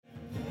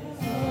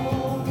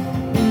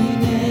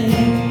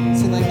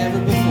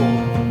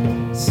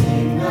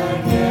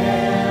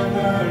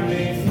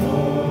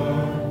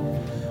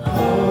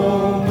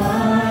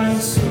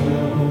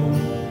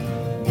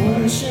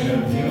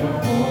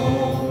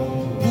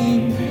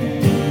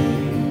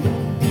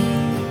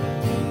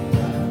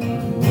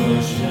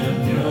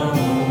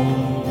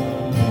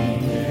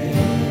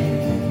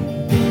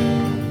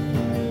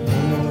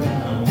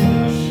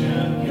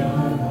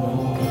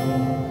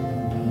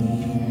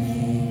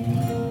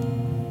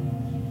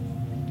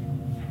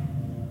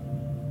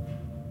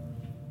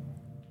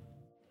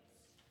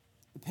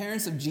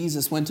parents of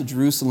Jesus went to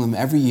Jerusalem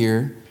every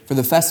year for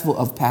the festival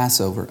of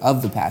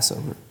the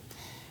Passover.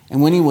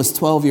 And when he was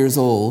 12 years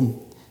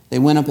old, they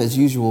went up as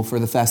usual for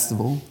the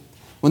festival.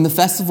 When the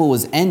festival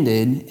was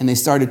ended and they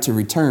started to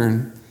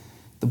return,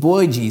 the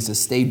boy Jesus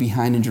stayed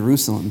behind in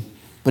Jerusalem,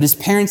 but his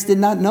parents did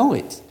not know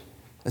it.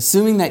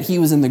 Assuming that he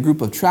was in the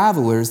group of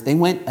travelers, they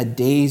went a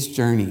day's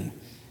journey.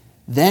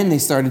 Then they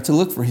started to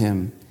look for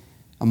him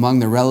among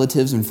their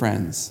relatives and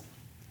friends.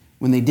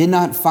 When they did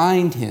not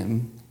find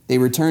him, they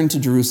returned to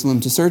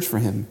Jerusalem to search for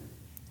him.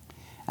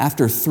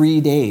 After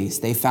 3 days,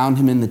 they found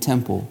him in the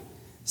temple,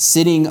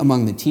 sitting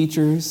among the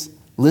teachers,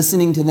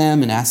 listening to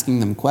them and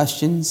asking them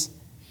questions.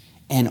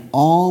 And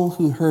all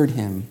who heard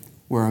him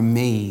were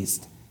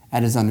amazed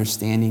at his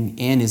understanding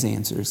and his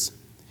answers.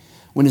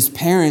 When his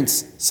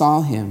parents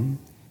saw him,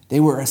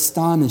 they were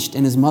astonished,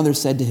 and his mother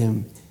said to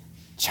him,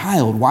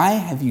 "Child, why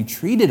have you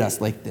treated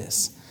us like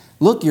this?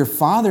 Look, your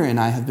father and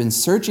I have been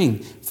searching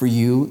for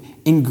you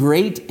in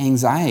great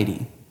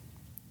anxiety."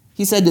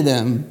 He said to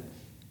them,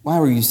 "Why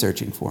were you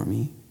searching for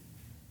me?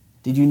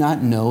 Did you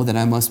not know that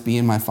I must be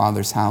in my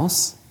father's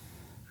house?"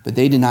 But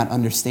they did not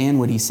understand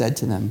what he said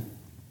to them.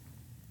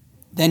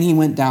 Then he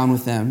went down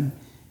with them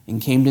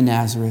and came to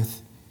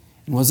Nazareth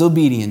and was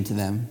obedient to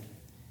them.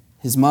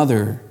 His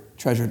mother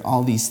treasured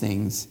all these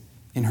things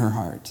in her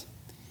heart.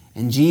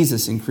 And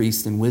Jesus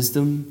increased in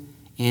wisdom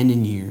and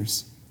in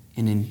years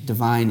and in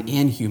divine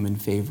and human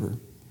favor.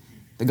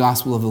 The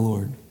gospel of the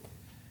Lord.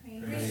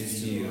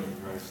 Praise to you,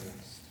 Christ.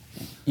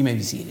 You may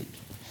be seated.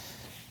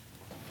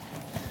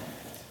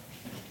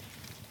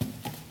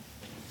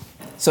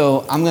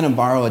 So I'm going to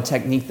borrow a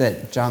technique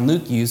that John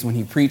Luke used when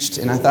he preached,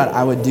 and I thought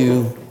I would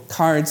do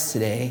cards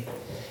today.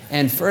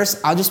 And first,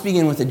 I'll just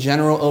begin with a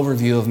general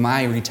overview of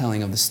my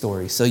retelling of the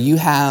story. So you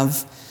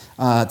have,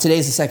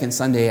 today's the second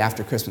Sunday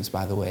after Christmas,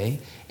 by the way,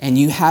 and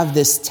you have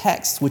this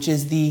text, which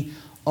is the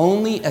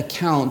only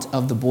account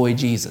of the boy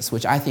Jesus,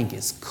 which I think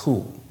is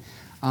cool.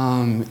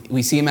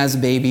 We see him as a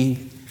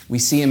baby, we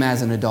see him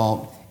as an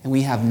adult, and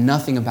we have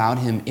nothing about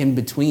him in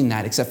between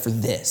that except for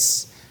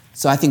this.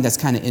 So I think that's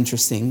kind of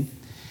interesting.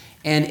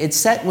 And it's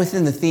set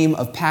within the theme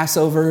of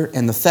Passover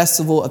and the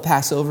festival of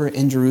Passover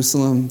in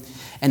Jerusalem.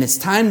 And it's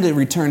time to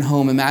return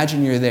home.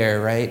 Imagine you're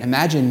there, right?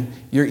 Imagine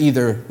you're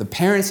either the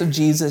parents of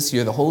Jesus,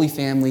 you're the Holy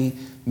Family,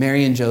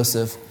 Mary and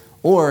Joseph,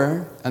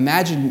 or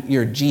imagine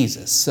you're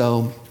Jesus.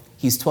 So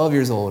he's 12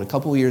 years old, a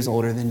couple years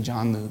older than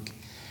John Luke.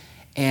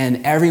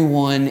 And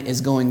everyone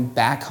is going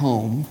back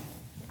home,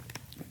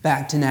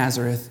 back to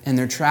Nazareth, and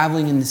they're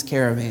traveling in this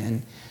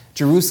caravan.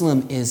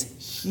 Jerusalem is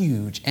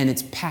huge, and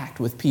it's packed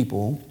with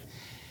people.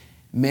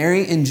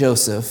 Mary and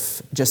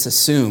Joseph just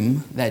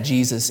assume that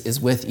Jesus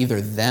is with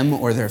either them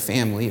or their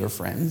family or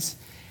friends,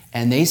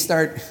 and they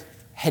start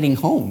heading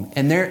home,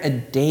 and they're a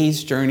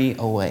day's journey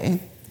away,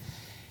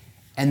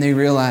 and they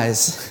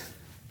realize,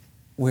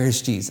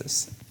 where's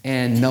Jesus?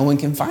 And no one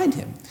can find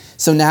him.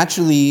 So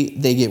naturally,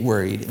 they get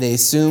worried. They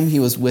assume he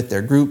was with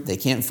their group. They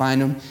can't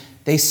find him.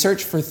 They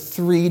search for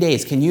 3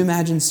 days. Can you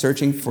imagine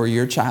searching for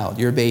your child,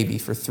 your baby,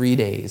 for 3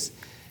 days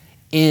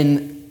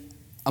in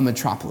a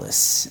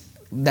metropolis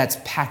that's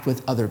packed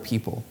with other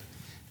people?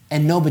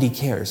 And nobody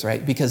cares,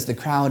 right? Because the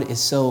crowd is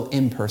so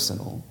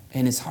impersonal,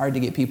 and it's hard to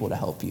get people to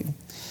help you.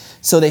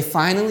 So they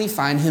finally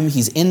find him.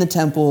 He's in the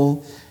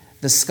temple.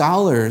 The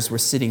scholars were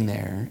sitting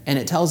there, and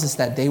it tells us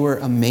that they were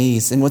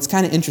amazed. And what's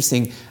kind of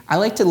interesting, I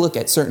like to look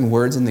at certain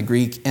words in the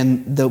Greek,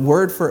 and the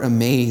word for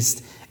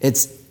amazed,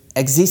 it's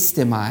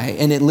existemai,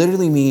 and it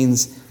literally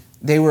means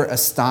they were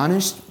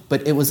astonished,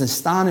 but it was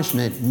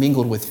astonishment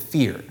mingled with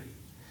fear.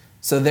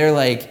 So they're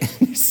like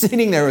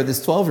sitting there with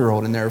this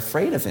 12-year-old, and they're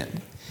afraid of him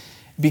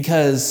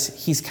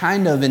because he's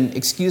kind of, and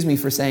excuse me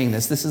for saying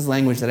this is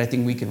language that I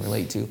think we can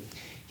relate to.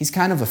 He's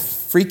kind of a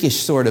freakish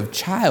sort of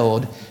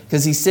child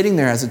because he's sitting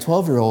there as a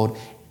 12-year-old,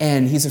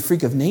 and he's a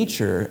freak of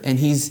nature, and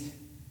he's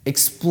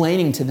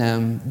explaining to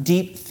them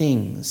deep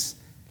things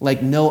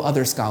like no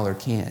other scholar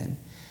can.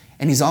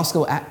 And he's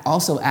also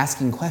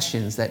asking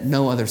questions that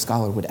no other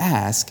scholar would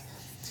ask.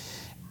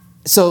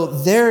 So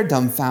they're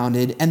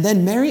dumbfounded. And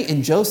then Mary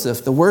and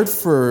Joseph, the word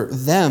for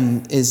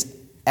them is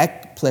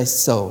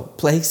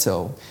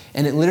ekpleso,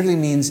 and it literally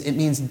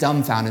means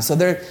dumbfounded. So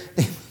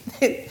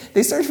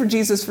they search for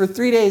Jesus for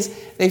 3 days.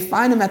 They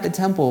find him at the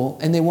temple,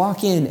 and they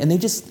walk in, and they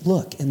just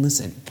look and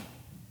listen.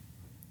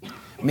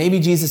 Maybe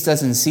Jesus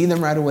doesn't see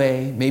them right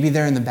away. Maybe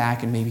they're in the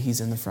back, and maybe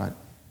he's in the front.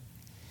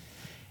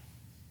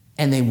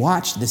 And they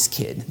watch this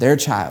kid, their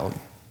child,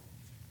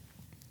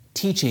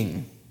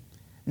 teaching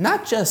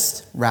not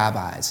just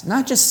rabbis,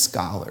 not just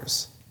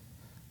scholars,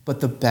 but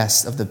the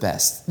best of the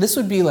best. This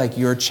would be like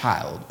your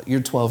child,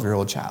 your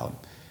 12-year-old child,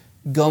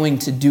 going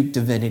to Duke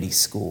Divinity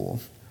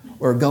School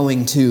or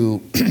going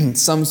to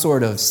some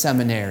sort of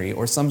seminary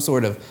or some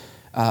sort of,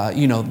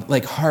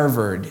 like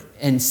Harvard,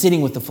 and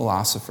sitting with the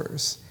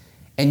philosophers.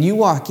 And you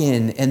walk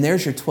in, and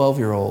there's your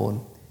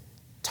 12-year-old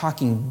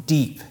talking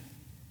deep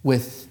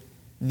with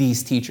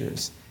these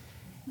teachers.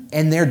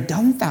 And they're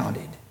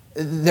dumbfounded.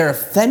 They're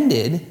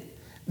offended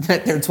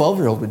that their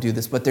 12-year-old would do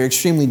this, but they're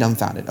extremely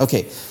dumbfounded.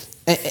 Okay,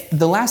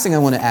 the last thing I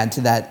want to add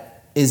to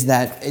that is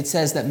that it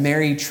says that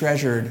Mary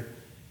treasured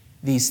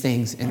these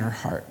things in her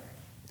heart.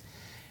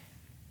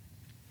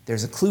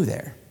 There's a clue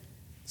there.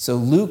 So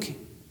Luke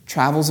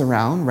travels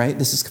around, right?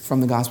 This is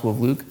from the Gospel of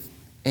Luke.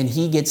 And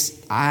he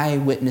gets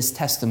eyewitness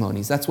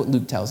testimonies. That's what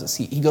Luke tells us.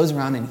 He goes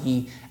around and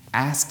he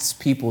asks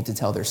people to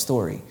tell their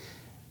story.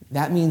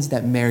 That means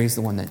that Mary's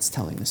the one that's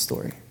telling the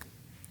story.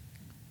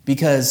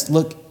 Because,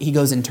 look, he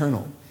goes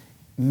internal.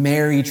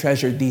 Mary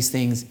treasured these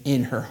things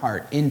in her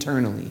heart,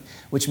 internally,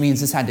 which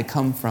means this had to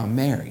come from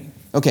Mary.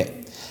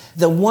 Okay,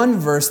 the one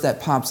verse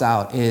that pops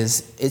out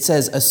is, it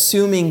says,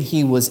 assuming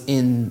he was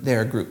in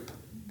their group.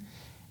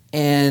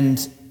 And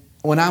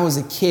when I was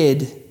a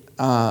kid,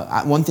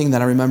 one thing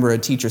that I remember a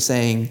teacher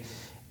saying,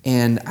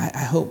 and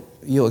I hope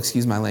you'll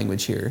excuse my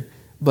language here,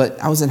 but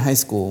I was in high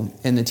school,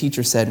 and the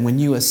teacher said, when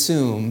you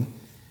assume,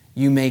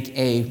 you make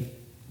a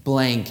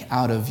blank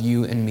out of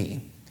you and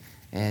me.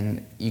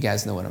 And you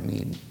guys know what I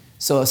mean.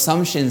 So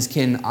assumptions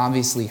can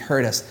obviously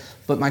hurt us.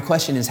 But my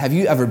question is, have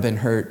you ever been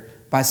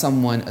hurt by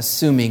someone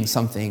assuming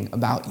something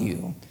about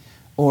you?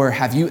 Or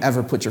have you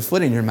ever put your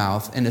foot in your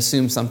mouth and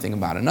assumed something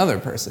about another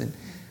person?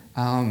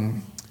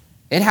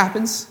 It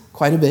happens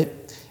quite a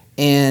bit.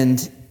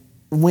 And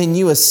when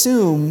you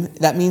assume,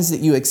 that means that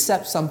you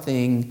accept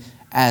something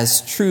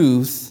as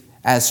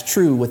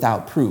true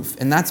without proof.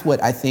 And that's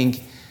what I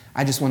think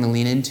I just want to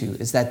lean into,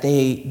 is that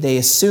they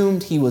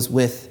assumed he was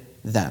with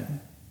them.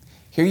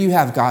 Here you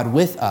have God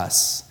with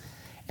us,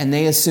 and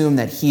they assume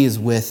that he is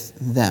with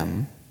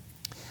them.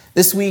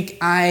 This week,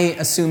 I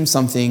assumed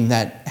something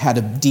that had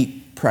a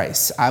deep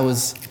price. I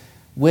was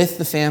with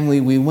the family.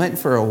 We went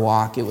for a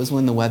walk. It was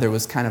when the weather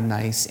was kind of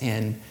nice,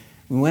 and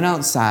we went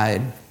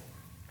outside.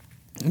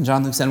 And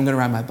John Luke said, I'm going to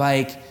ride my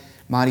bike.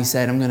 Marty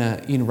said, I'm going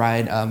to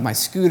ride my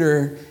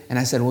scooter. And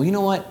I said, well, you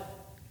know what?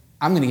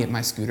 I'm going to get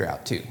my scooter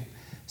out too.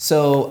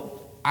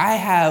 So I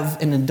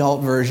have an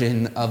adult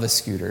version of a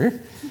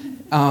scooter,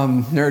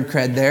 nerd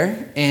cred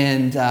there.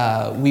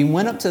 And we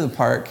went up to the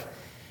park.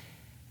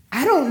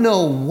 I don't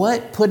know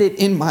what put it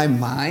in my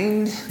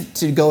mind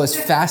to go as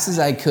fast as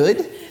I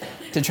could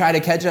to try to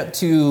catch up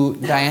to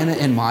Diana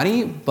and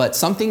Marty, but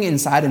something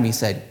inside of me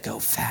said, go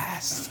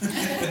fast.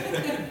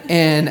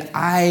 And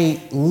I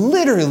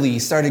literally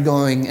started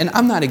going, and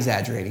I'm not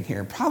exaggerating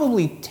here,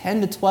 probably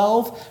 10 to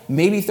 12,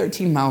 maybe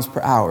 13 miles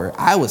per hour.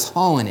 I was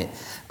hauling it.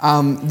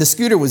 The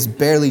scooter was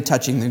barely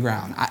touching the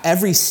ground.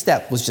 Every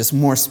step was just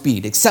more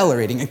speed,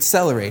 accelerating. And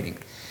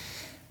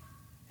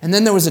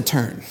then there was a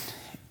turn.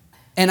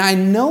 And I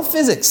know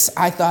physics.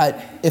 I thought,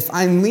 if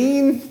I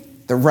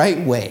lean the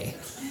right way,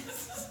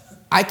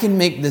 I can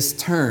make this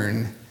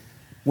turn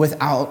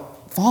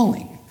without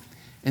falling.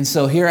 And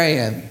so here I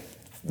am.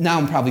 Now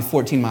I'm probably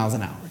 14 miles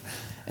an hour.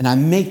 And I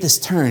make this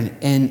turn,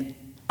 and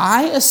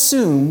I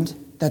assumed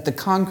that the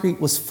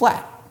concrete was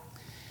flat.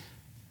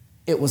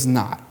 It was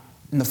not.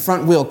 And the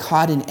front wheel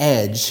caught an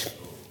edge.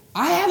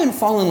 I haven't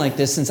fallen like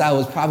this since I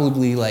was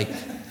probably like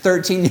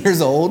 13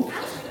 years old.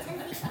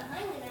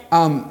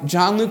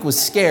 John Luke was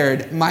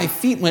scared. My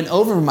feet went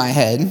over my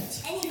head.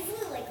 And you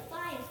flew like 5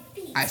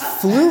 feet. I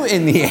flew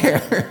in the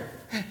air.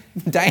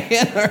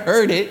 Diana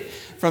heard it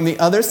from the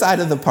other side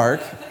of the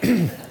park.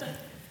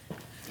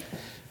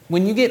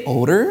 When you get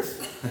older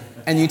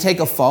and you take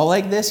a fall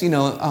like this,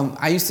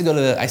 I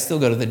still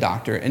go to the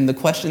doctor, and the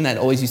question that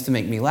always used to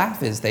make me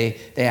laugh is they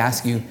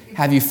ask you,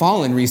 have you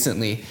fallen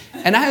recently?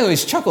 And I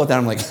always chuckle at that.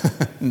 I'm like,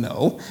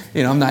 no,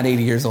 I'm not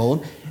 80 years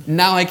old.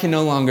 Now I can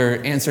no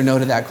longer answer no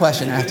to that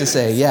question. I have to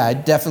say, yeah, I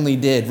definitely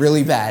did,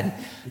 really bad.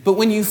 But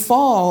when you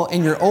fall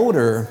and you're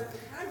older,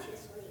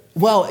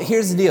 well,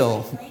 here's the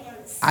deal.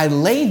 I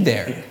laid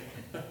there,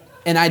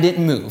 and I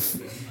didn't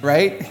move,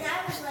 right? And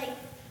I was like,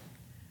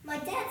 my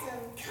dad's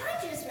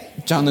unconscious right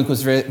now. John Luke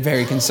was very,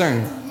 very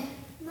concerned.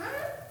 Mom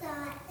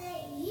thought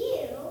that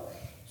you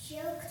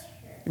joked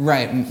her.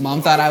 Right,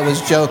 Mom thought I was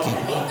joking.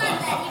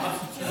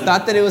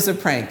 Thought that it was a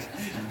prank.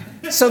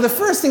 So the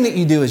first thing that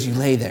you do is you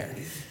lay there.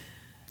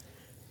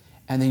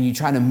 And then you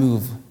try to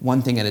move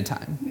one thing at a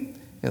time.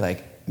 You're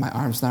like, my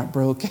arm's not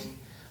broke.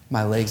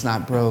 My leg's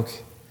not broke.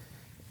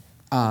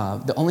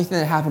 The only thing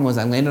that happened was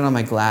I landed on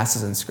my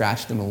glasses and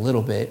scratched them a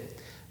little bit.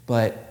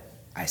 But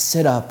I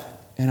sit up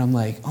and I'm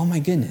like, oh my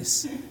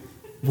goodness,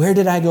 where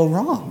did I go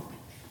wrong?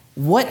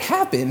 What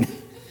happened?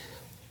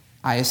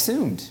 I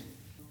assumed.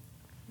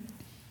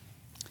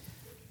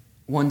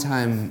 One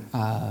time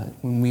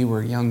when we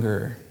were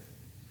younger,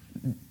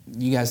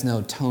 you guys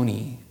know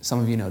Tony. Some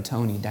of you know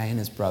Tony,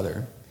 Diana's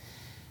brother.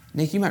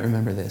 Nick, you might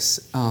remember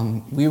this.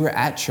 We were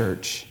at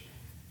church,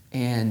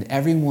 and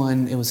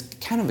it was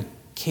kind of a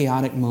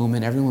chaotic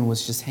moment. Everyone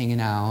was just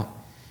hanging out.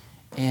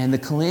 And the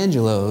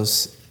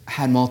Colangelos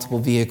had multiple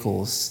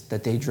vehicles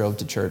that they drove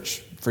to church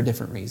for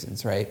different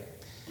reasons, right?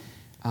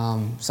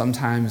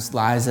 Sometimes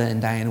Liza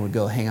and Diana would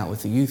go hang out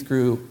with the youth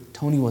group.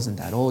 Tony wasn't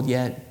that old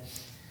yet.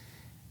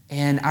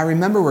 And I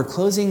remember we're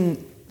closing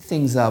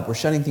things up, we're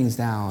shutting things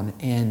down,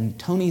 and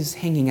Tony's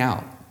hanging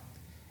out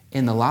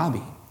in the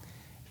lobby.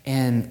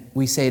 And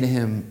we say to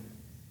him,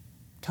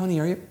 Tony,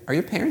 are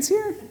your parents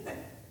here?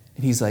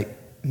 And he's like,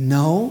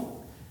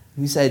 no.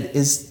 And we said,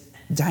 is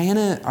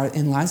Diana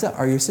and Liza,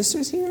 are your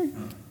sisters here?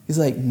 He's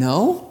like,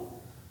 no.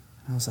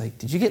 I was like,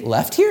 did you get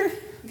left here?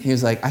 He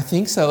was like, I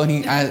think so.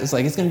 And I was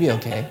like, it's going to be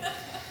okay.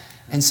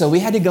 And so we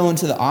had to go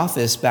into the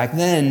office. Back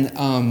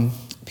then,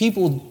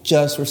 people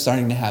just were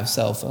starting to have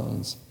cell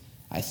phones,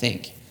 I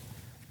think.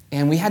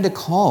 And we had to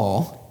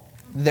call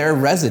their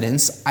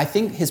residents. I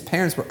think his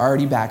parents were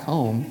already back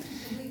home.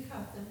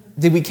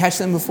 Did we catch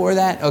them before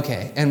that?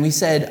 Okay. And we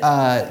said,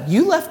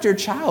 you left your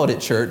child at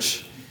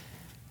church.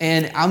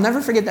 And I'll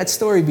never forget that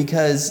story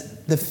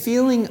because the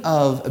feeling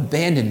of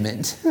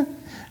abandonment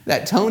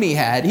that Tony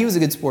had, he was a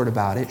good sport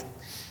about it,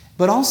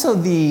 but also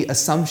the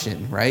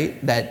assumption,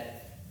 right, that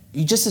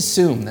you just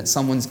assume that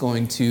someone's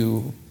going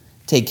to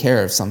take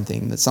care of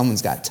something, that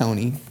someone's got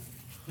Tony.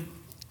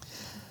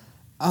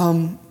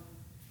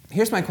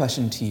 Here's my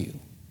question to you.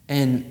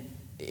 And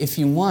if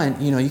you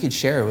want, you could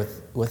share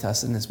with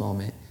us in this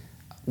moment.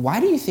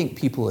 Why do you think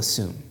people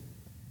assume?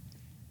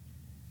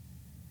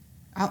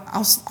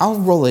 I'll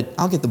roll it.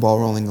 I'll get the ball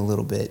rolling a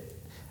little bit.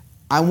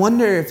 I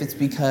wonder if it's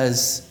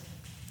because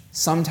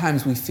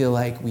sometimes we feel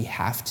like we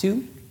have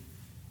to.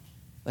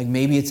 Like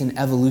maybe it's an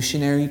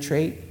evolutionary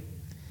trait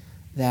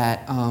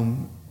that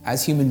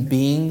as human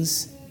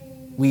beings,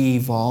 we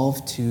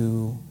evolve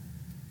to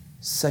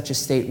such a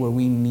state where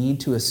we need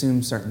to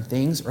assume certain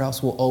things or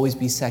else we'll always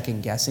be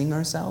second guessing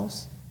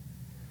ourselves.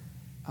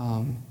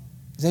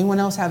 Does anyone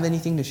else have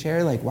anything to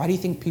share? Like, why do you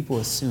think people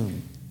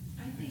assume?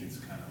 I think it's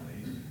kind of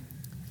lazy.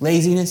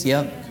 Laziness,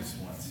 yep. You just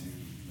want to,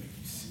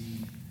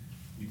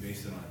 you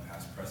base it on a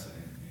past precedent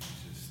and you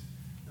just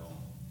don't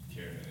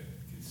care to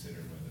consider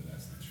whether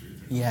that's the truth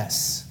or not.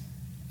 Yes.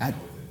 I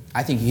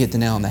think you hit the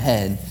nail on the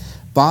head.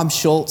 Bob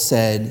Schultz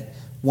said,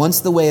 once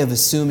the way of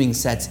assuming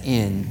sets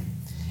in,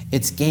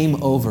 it's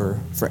game over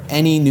for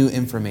any new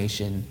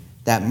information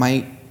that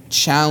might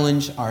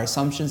challenge our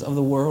assumptions of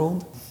the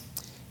world.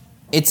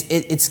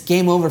 It's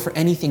game over for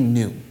anything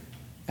new.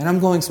 And I'm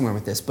going somewhere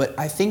with this, but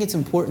I think it's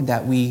important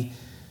that we're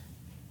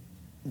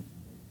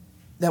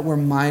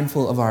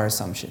mindful of our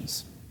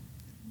assumptions.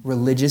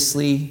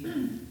 Religiously,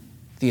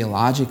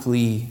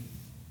 theologically,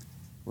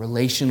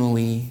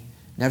 relationally,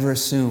 never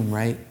assume,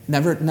 right?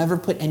 Never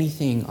put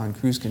anything on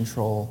cruise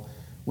control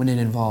when it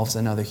involves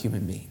another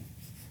human being,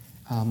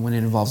 when it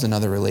involves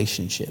another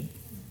relationship,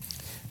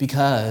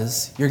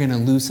 because you're going to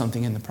lose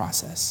something in the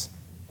process.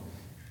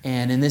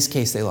 And in this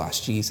case, they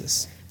lost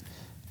Jesus.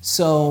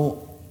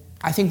 So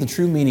I think the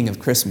true meaning of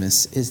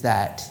Christmas is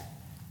that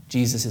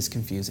Jesus is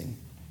confusing.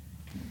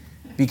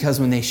 Because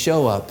when they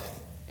show up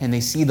and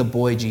they see the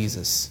boy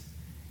Jesus,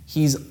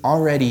 he's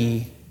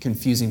already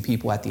confusing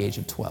people at the age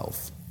of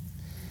 12.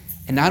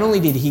 And not only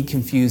did he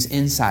confuse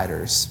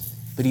insiders,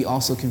 but he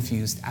also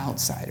confused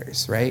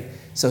outsiders, right?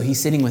 So he's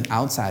sitting with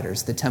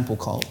outsiders, the temple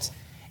cult,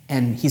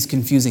 and he's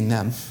confusing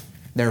them.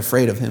 They're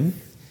afraid of him.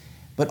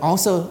 But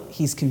also,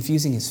 he's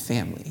confusing his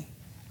family.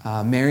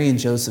 Mary and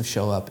Joseph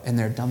show up, and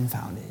they're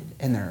dumbfounded,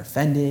 and they're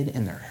offended,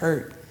 and they're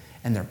hurt,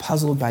 and they're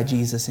puzzled by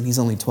Jesus, and he's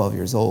only 12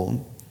 years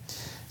old.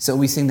 So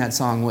we sing that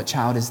song, What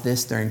Child Is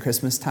This, during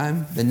Christmas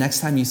time. The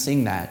next time you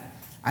sing that,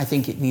 I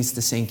think it needs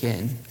to sink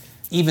in.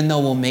 Even though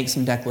we'll make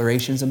some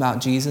declarations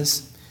about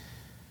Jesus,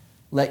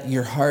 let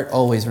your heart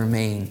always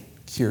remain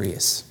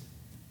curious.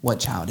 What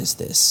child is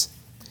this?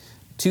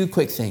 Two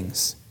quick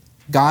things.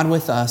 God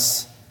with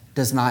us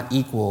does not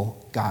equal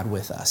God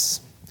with us.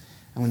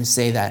 I'm going to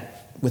say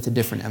that with a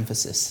different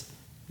emphasis.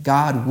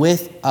 God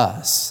with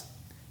us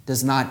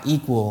does not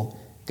equal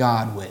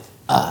God with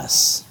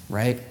us,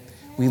 right?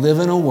 We live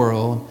in a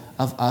world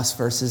of us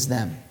versus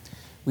them.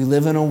 We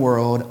live in a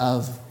world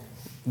of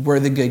we're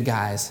the good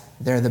guys,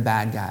 they're the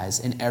bad guys,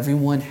 and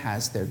everyone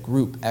has their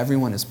group.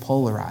 Everyone is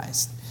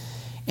polarized.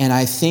 And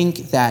I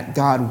think that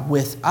God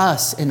with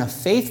us in a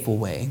faithful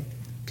way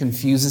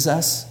confuses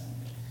us,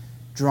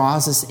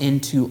 draws us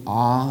into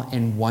awe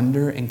and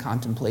wonder and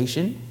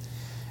contemplation.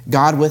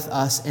 God with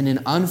us in an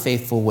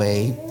unfaithful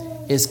way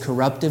is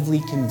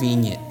corruptively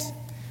convenient.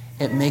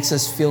 It makes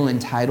us feel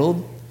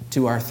entitled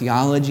to our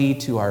theology,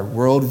 to our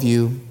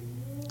worldview,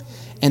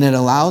 and it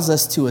allows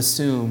us to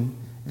assume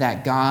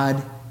that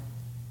God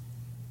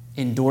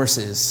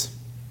endorses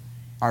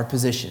our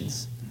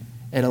positions.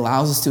 It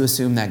allows us to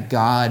assume that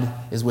God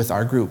is with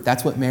our group.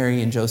 That's what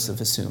Mary and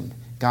Joseph assumed.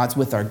 God's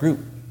with our group.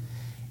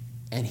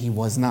 And he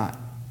was not.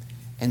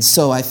 And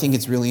so I think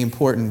it's really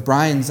important.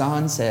 Brian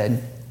Zahn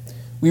said,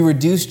 we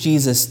reduce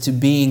Jesus to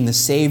being the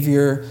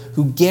Savior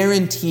who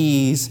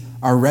guarantees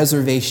our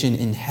reservation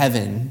in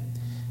heaven.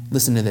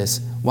 Listen to this.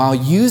 While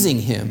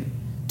using him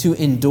to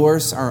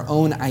endorse our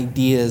own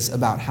ideas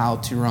about how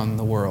to run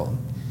the world.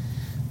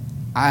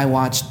 I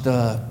watched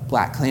the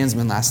Black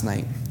Klansman last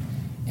night.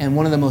 And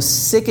one of the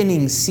most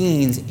sickening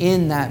scenes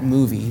in that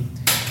movie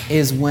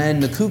is when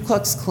the Ku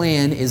Klux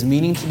Klan is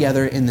meeting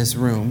together in this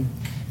room.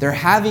 They're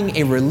having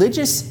a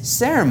religious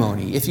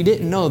ceremony. If you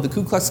didn't know, the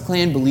Ku Klux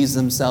Klan believes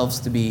themselves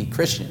to be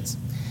Christians.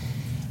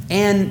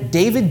 And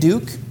David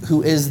Duke,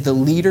 who is the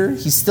leader,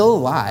 he's still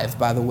alive,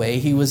 by the way.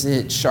 He was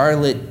at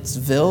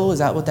Charlottesville, is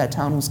that what that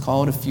town was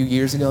called a few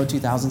years ago,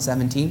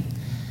 2017?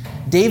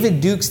 David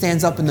Duke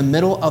stands up in the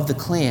middle of the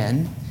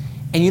Klan,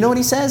 And you know what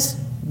he says?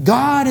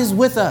 God is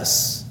with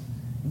us.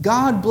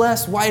 God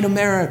bless white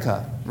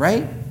America,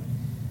 right?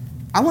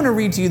 I want to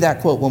read to you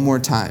that quote one more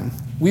time.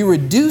 We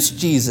reduce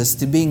Jesus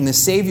to being the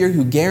Savior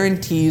who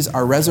guarantees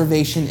our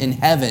reservation in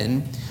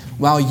heaven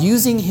while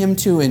using him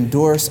to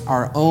endorse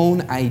our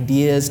own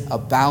ideas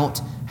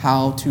about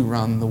how to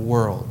run the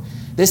world.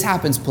 This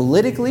happens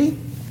politically.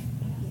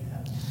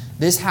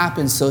 This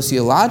happens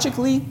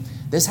sociologically.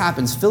 This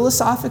happens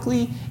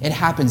philosophically. It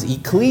happens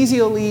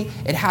ecclesially.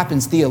 It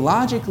happens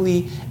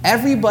theologically.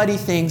 Everybody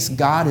thinks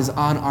God is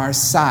on our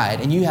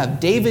side. And you have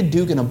David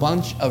Duke and a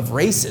bunch of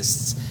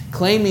racists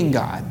claiming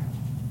God.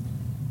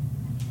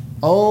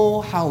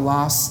 Oh, how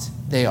lost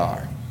they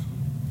are.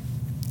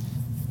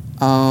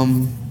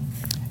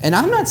 And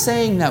I'm not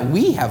saying that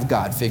we have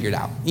God figured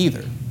out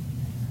either.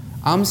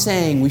 I'm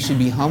saying we should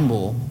be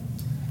humble.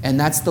 And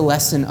that's the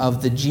lesson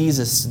of the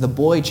Jesus, the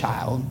boy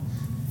child,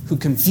 who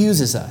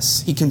confuses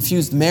us. He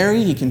confused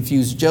Mary. He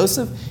confused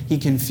Joseph. He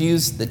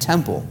confused the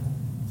temple.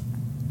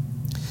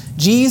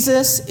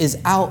 Jesus is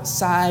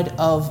outside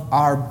of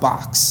our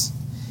box.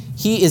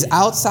 He is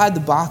outside the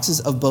boxes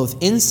of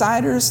both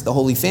insiders, the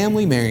Holy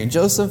Family, Mary and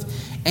Joseph,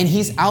 and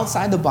he's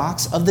outside the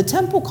box of the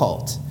temple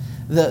cult.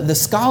 The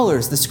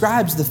scholars, the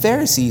scribes, the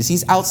Pharisees,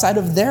 he's outside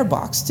of their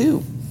box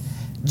too.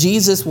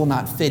 Jesus will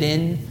not fit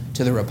in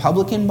to the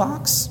Republican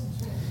box.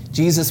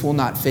 Jesus will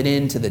not fit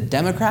into the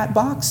Democrat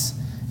box.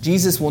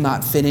 Jesus will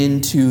not fit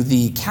into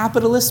the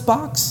capitalist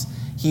box.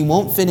 He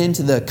won't fit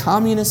into the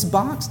communist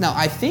box. Now,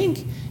 I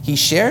think he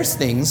shares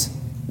things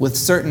with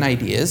certain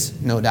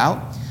ideas, no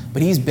doubt,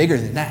 but he's bigger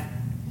than that.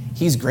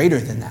 He's greater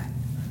than that.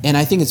 And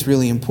I think it's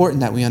really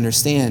important that we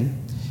understand.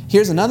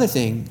 Here's another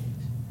thing,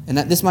 and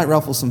this might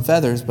ruffle some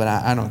feathers, but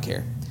I don't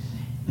care.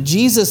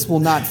 Jesus will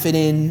not fit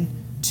in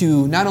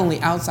to not only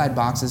outside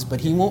boxes, but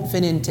he won't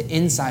fit into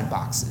inside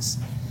boxes.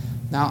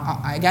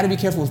 Now, I got to be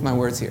careful with my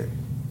words here.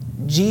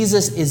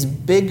 Jesus is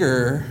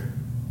bigger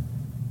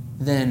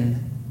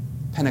than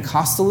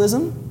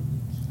Pentecostalism.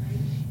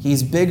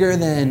 He's bigger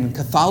than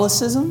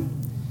Catholicism.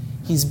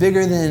 He's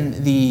bigger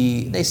than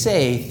they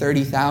say,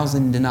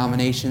 30,000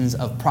 denominations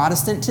of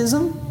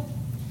Protestantism.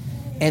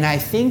 And I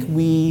think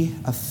we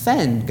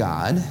offend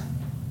God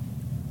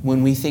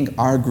when we think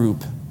our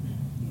group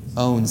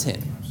owns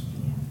him.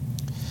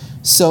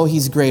 So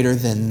he's greater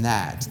than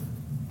that.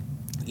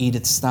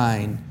 Edith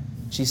Stein,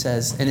 she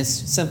says, and it's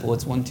simple,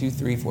 it's 1, 2,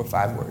 3, 4,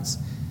 5 words.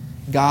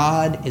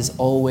 God is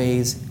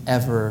always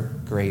ever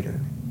greater.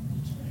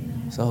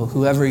 So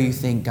whoever you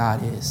think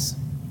God is,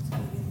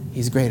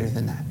 he's greater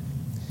than that.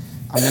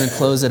 I'm going to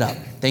close it up.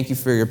 Thank you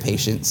for your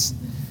patience.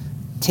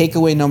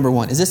 Takeaway number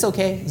 1. Is this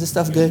okay? Is this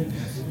stuff good?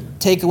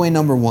 Takeaway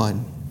number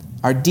 1.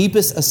 Our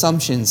deepest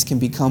assumptions can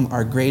become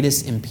our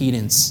greatest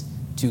impedance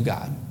to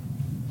God.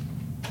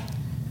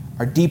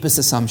 Our deepest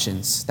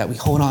assumptions that we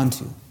hold on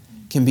to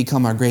can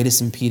become our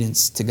greatest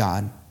impedance to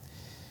God.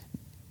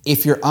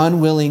 If you're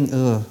unwilling,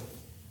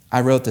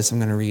 I wrote this, I'm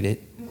going to read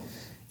it.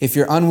 If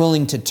you're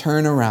unwilling to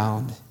turn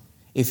around,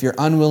 if you're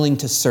unwilling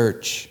to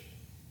search,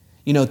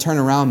 turn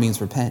around means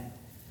repent.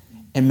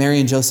 And Mary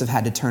and Joseph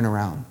had to turn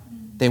around.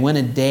 They went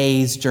a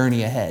day's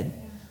journey ahead,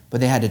 but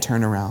they had to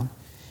turn around.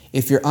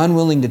 If you're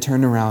unwilling to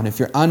turn around, if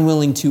you're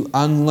unwilling to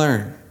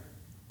unlearn,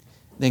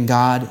 then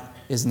God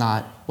is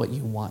not what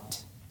you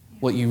want.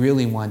 What you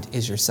really want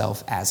is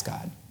yourself as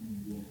God.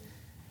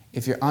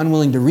 If you're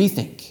unwilling to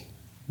rethink,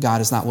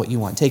 God is not what you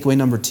want. Takeaway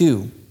number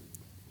 2,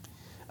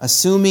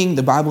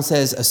 the Bible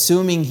says,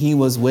 assuming he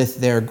was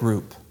with their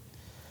group.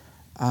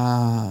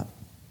 I'm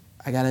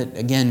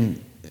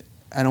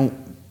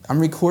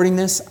recording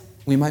this.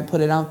 We might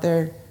put it out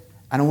there.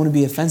 I don't want to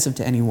be offensive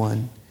to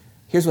anyone.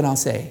 Here's what I'll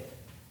say.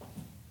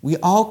 We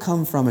all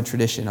come from a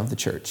tradition of the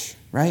church,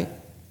 right?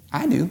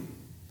 I do.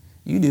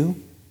 You do.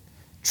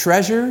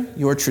 Treasure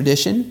your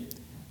tradition,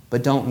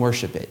 but don't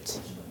worship it.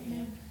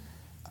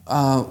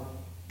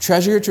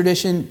 Treasure your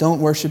tradition, don't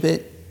worship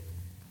it.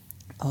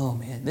 Oh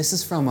man, this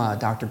is from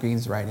Dr.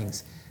 Green's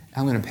writings.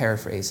 I'm going to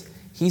paraphrase.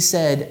 He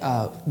said,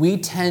 we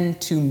tend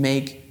to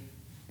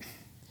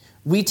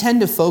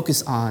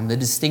focus on the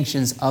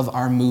distinctions of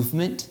our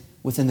movement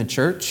within the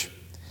church.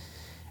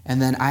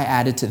 And then I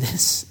added to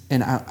this,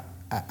 and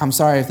I'm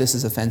sorry if this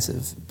is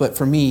offensive, but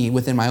for me,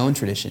 within my own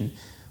tradition,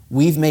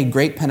 we've made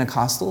great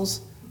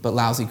Pentecostals, but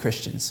lousy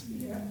Christians.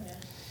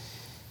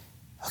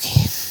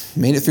 Okay,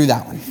 made it through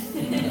that one.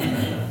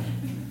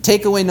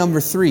 Takeaway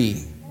number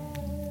 3,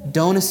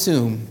 don't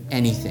assume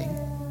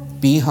anything.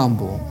 Be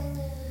humble.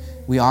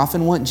 We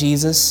often want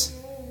Jesus,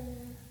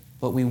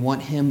 but we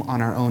want him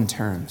on our own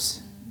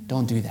terms.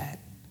 Don't do that.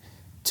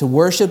 To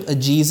worship a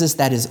Jesus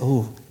that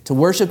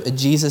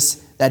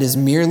is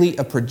merely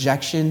a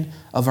projection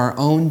of our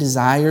own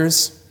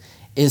desires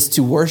is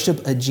to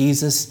worship a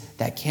Jesus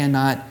that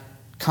cannot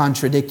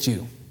contradict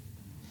you.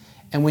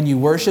 And when you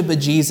worship a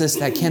Jesus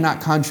that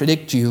cannot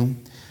contradict you,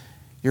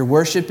 you're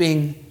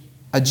worshiping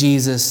a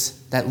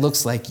Jesus that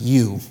looks like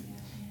you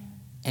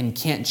and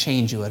can't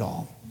change you at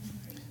all.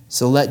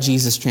 So let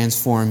Jesus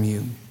transform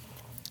you.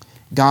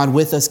 God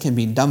with us can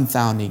be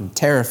dumbfounding,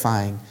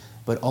 terrifying,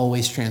 but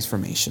always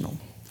transformational.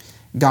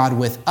 God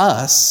with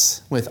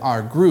us, with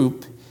our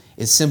group,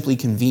 is simply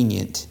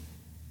convenient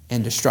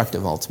and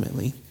destructive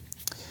ultimately.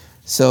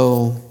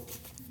 So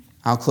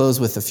I'll close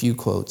with a few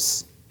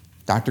quotes.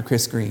 Dr.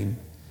 Chris Green,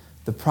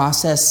 the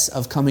process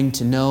of coming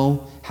to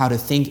know how to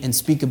think and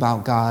speak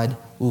about God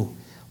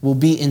will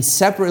be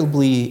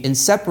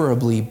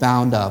inseparably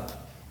bound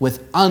up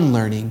with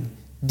unlearning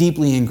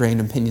deeply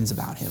ingrained opinions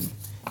about him.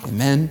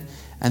 Amen.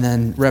 And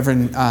then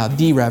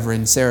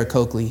Reverend Sarah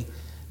Coakley,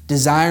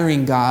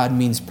 desiring God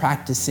means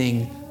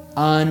practicing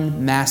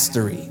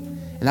unmastery.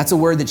 And that's a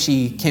word that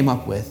she came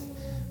up with.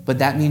 But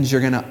that means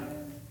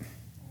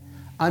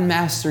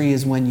unmastery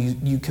is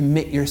when you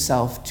commit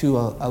yourself to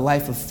a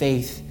life of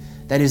faith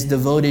that is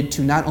devoted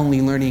to not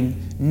only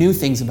learning new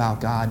things about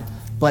God,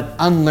 but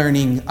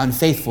unlearning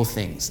unfaithful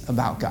things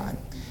about God.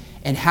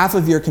 And half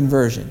of your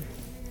conversion,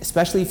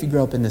 especially if you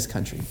grow up in this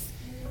country,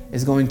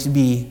 is going to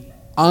be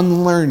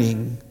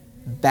unlearning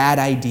bad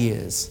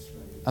ideas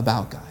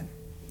about God.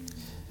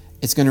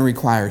 It's going to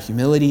require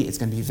humility. It's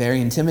going to be very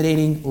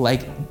intimidating.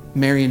 Like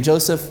Mary and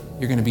Joseph,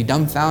 you're going to be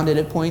dumbfounded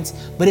at points,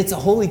 but it's a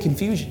holy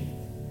confusion.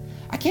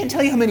 I can't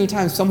tell you how many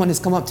times someone has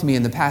come up to me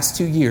in the past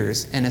 2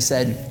 years and has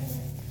said,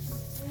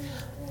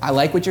 I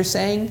like what you're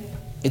saying,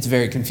 it's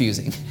very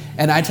confusing.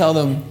 And I tell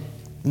them,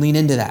 lean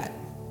into that.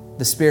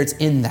 The Spirit's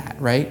in that,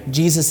 right?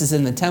 Jesus is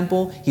in the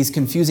temple. He's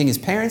confusing his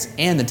parents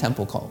and the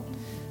temple cult.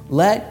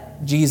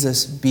 Let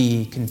Jesus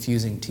be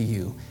confusing to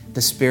you.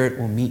 The Spirit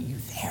will meet you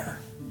there.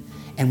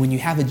 And when you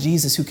have a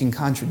Jesus who can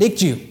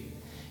contradict you,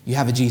 you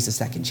have a Jesus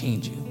that can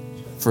change you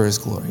for his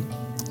glory.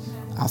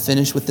 I'll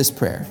finish with this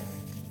prayer.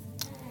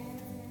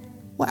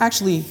 Well,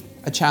 actually,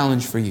 a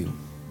challenge for you.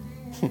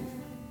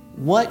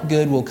 What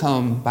good will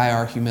come by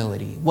our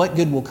humility? What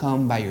good will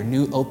come by your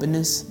new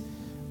openness,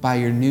 by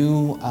your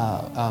new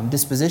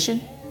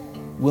disposition,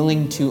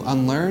 willing to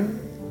unlearn,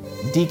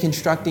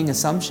 deconstructing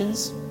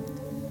assumptions?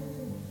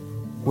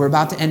 We're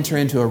about to enter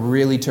into a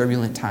really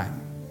turbulent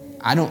time.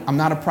 I'm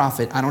not a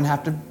prophet. I don't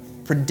have to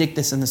predict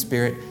this in the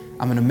Spirit.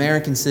 I'm an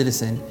American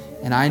citizen,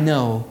 and I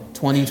know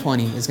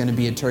 2020 is going to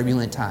be a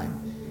turbulent time.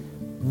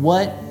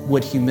 What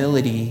would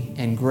humility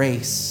and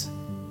grace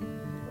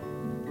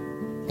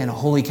and a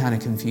holy kind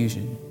of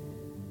confusion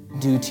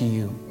do to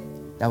you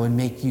that would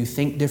make you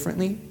think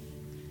differently,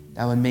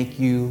 that would make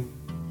you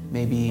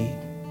maybe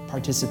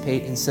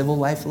participate in civil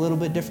life a little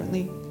bit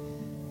differently,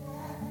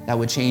 that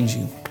would change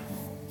you?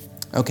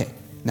 Okay,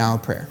 now a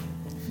prayer.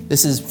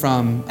 This is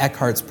from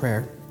Eckhart's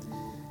prayer.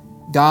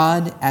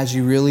 God, as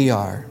you really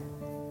are,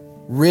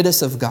 rid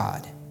us of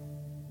God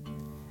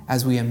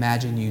as we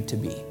imagine you to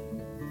be.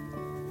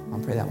 I'll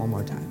pray that one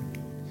more time.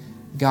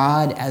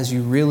 God, as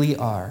you really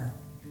are,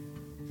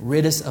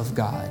 rid us of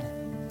God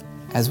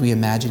as we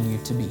imagine you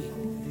to be.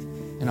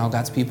 And all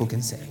God's people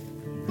can say,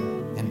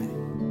 amen.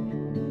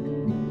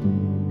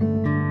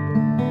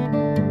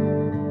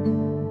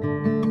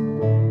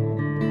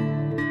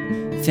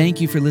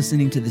 Thank you for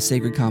listening to the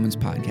Sacred Commons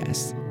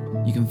podcast.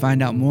 You can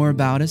find out more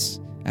about us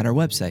at our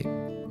website,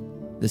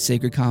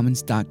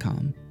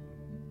 thesacredcommons.com.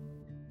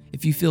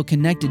 If you feel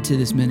connected to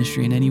this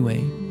ministry in any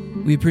way,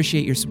 we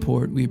appreciate your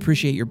support. We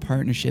appreciate your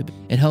partnership.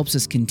 It helps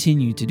us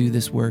continue to do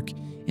this work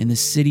in the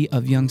city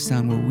of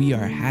Youngstown, where we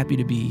are happy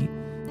to be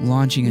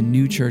launching a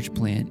new church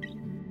plant.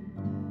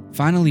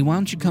 Finally, why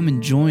don't you come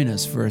and join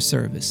us for a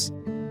service?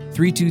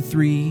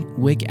 323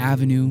 Wick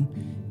Avenue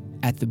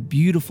at the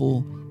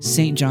beautiful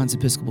St. John's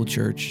Episcopal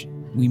Church.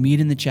 We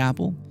meet in the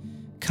chapel.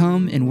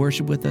 Come and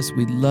worship with us.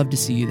 We'd love to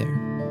see you there.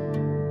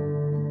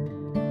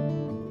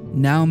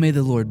 Now may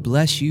the Lord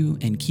bless you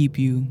and keep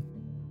you.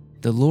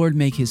 The Lord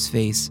make his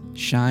face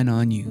shine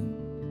on you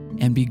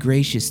and be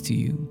gracious to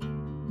you.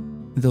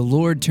 The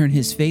Lord turn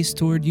his face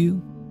toward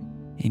you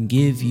and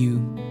give you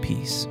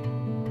peace.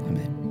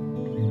 Amen.